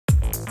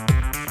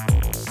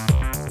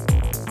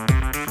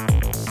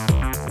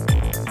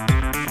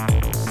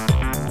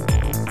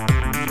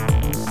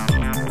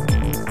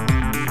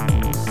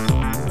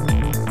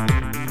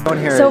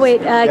So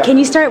wait, can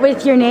you start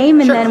with your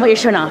name and then what you're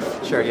showing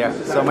off? Sure, yeah.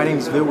 So my name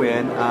is Vu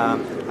Nguyen.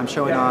 I'm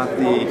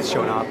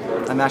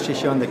I'm actually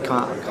showing the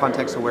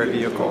context-aware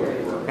vehicle.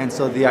 And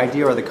so the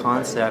idea or the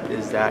concept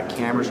is that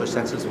cameras or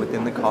sensors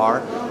within the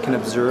car can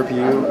observe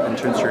you in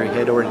terms of your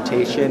head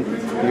orientation,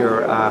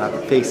 your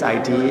face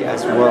ID,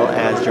 as well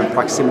as your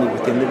proximity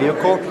within the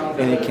vehicle,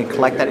 and it can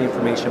collect that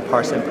information,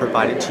 parse it, and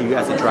provide it to you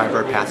as a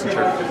driver or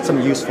passenger,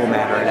 some useful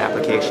manner and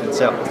application.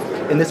 So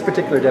in this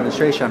particular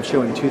demonstration, I'm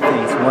showing two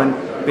things. One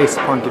based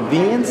upon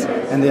convenience,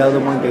 and the other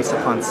one based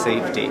upon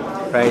safety,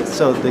 right?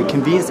 So the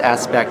convenience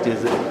aspect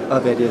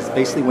of it is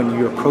basically when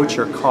you approach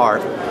your car,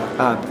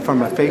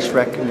 from a face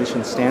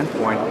recognition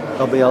standpoint,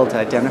 they'll be able to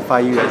identify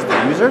you as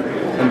the user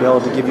and be able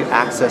to give you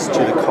access to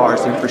the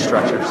car's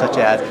infrastructure, such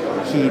as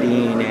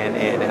heating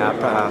and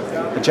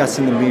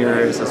adjusting the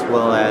mirrors, as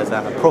well as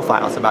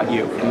profiles about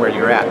you and where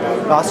you're at.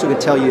 It also can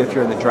tell you if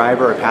you're in the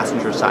driver or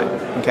passenger side.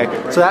 Okay,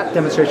 so that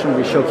demonstration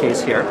will be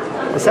showcased here.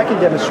 The second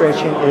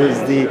demonstration is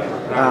the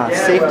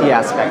safety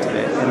aspect of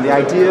it, and the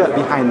idea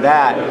behind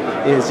that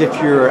is if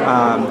you're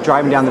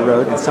driving down the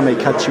road and somebody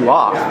cuts you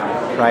off,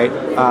 right?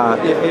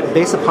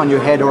 Based upon your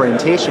head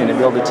orientation, and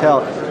be able to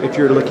tell if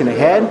you're looking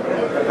ahead.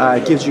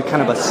 It gives you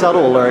kind of a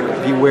subtle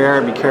alert,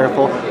 beware, be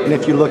careful, and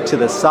if you look to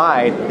the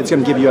side, it's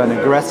going to give you an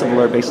aggressive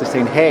alert, basically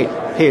saying, hey,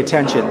 pay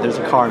attention, there's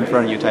a car in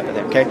front of you, type of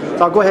thing, okay?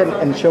 So I'll go ahead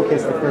and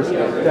showcase the first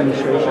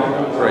demonstration.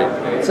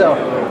 Great. So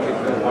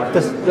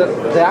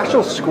the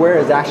actual square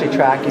is actually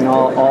tracking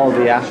all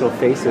the actual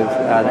faces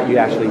that you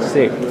actually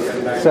see.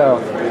 So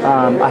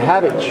I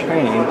have it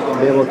trained to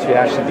be able to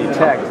actually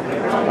detect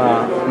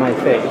my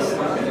face.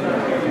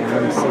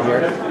 Let me see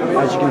here.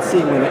 As you can see,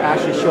 when it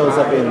actually shows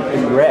up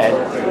in red,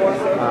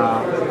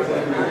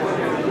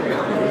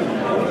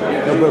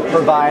 it will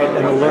provide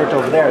an alert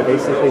over there,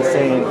 basically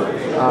saying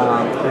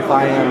if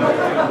I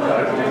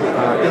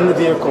am in the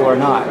vehicle or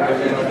not.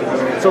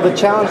 So the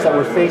challenge that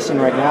we're facing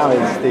right now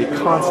is the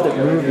constant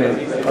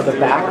movement of the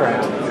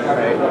background,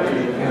 right?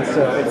 And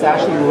so it's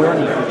actually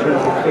learning in terms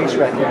of face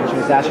recognition.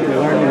 It's actually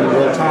learning in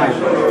real time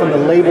from the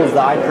labels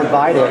that I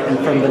provided and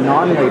from the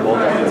non-label,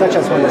 such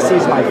as when it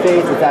sees my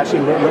face, it's actually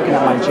looking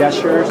at my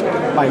gestures,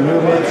 my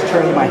movements,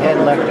 turning my head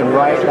left and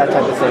right, that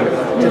type of thing,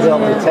 to be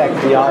able to detect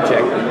the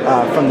object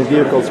from the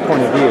vehicle's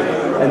point of view,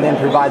 and then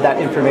provide that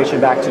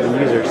information back to the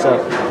user.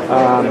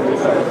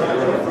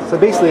 So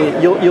basically,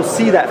 you'll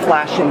see that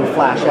flash in and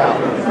flash out.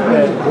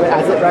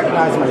 As it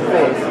recognizes my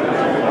face,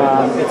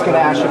 it's going to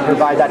actually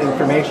provide that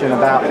information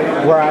about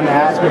where I'm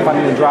at, if I'm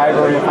in the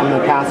driver, and if I'm in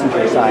the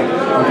passenger side.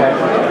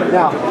 Okay.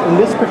 Now, in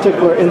this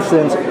particular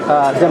instance,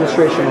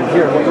 demonstration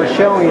here, what we're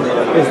showing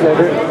is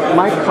that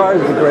my car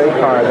is the gray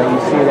car that you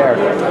see there,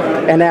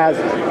 and as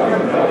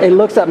it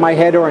looks at my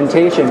head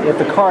orientation, if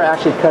the car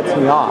actually cuts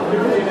me off,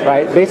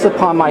 right, based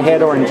upon my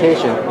head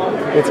orientation,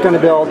 it's going to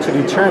be able to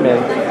determine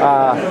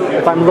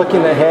if I'm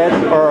looking ahead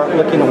or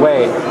looking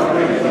away.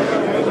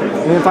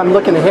 And if I'm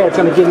looking ahead, it's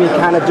going to give me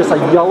kind of just a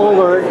yellow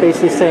alert,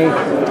 basically saying,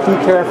 be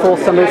careful,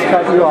 somebody's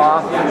cutting you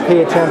off,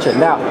 pay attention.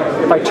 Now,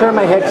 if I turn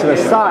my head to the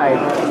side,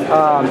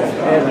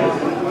 and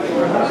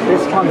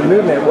based upon the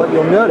movement, what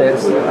you'll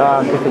notice,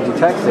 if it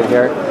detects it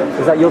here,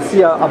 is that you'll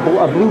see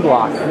a blue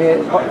block.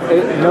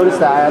 Notice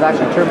that I've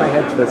actually turned my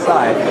head to the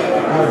side,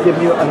 and it'll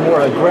give you a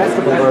more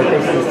aggressive alert,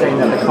 basically saying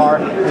that the car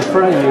in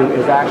front of you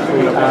is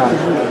actually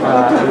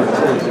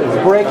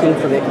is braking,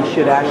 so that you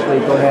should actually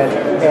go ahead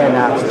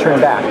and turn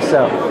back.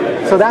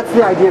 So that's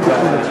the idea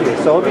between the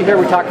two. So over here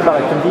we talked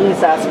about a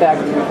convenience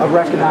aspect of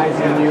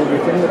recognizing you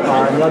within the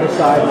car, and the other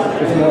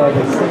side is more of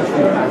a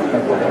safety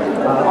aspect of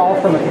it. All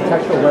from a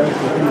contextual lens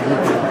within the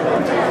vehicle.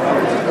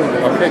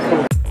 Okay,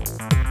 cool.